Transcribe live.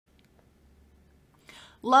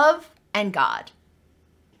Love and God.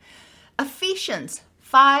 Ephesians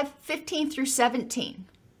 5:15 through 17.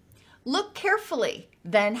 Look carefully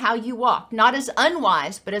then how you walk, not as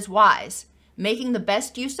unwise, but as wise, making the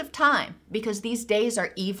best use of time, because these days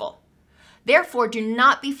are evil. Therefore, do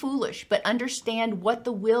not be foolish, but understand what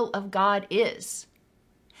the will of God is.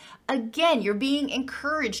 Again, you're being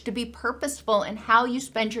encouraged to be purposeful in how you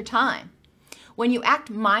spend your time. When you act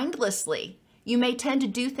mindlessly, you may tend to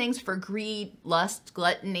do things for greed, lust,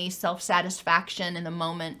 gluttony, self-satisfaction in the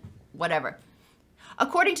moment, whatever.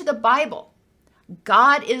 According to the Bible,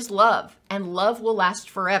 God is love, and love will last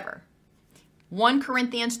forever. 1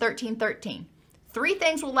 Corinthians 13:13. 3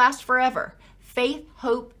 things will last forever: faith,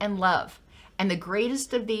 hope, and love. And the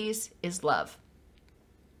greatest of these is love.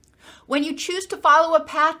 When you choose to follow a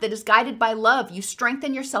path that is guided by love, you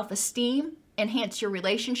strengthen your self-esteem, enhance your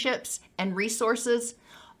relationships and resources,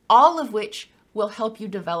 all of which will help you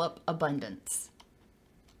develop abundance.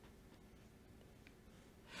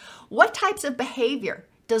 What types of behavior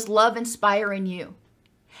does love inspire in you?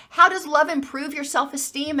 How does love improve your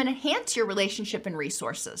self-esteem and enhance your relationship and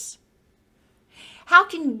resources? How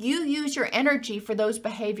can you use your energy for those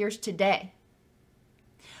behaviors today?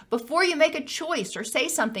 Before you make a choice or say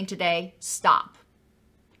something today, stop.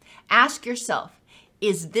 Ask yourself,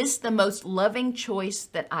 is this the most loving choice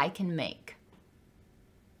that I can make?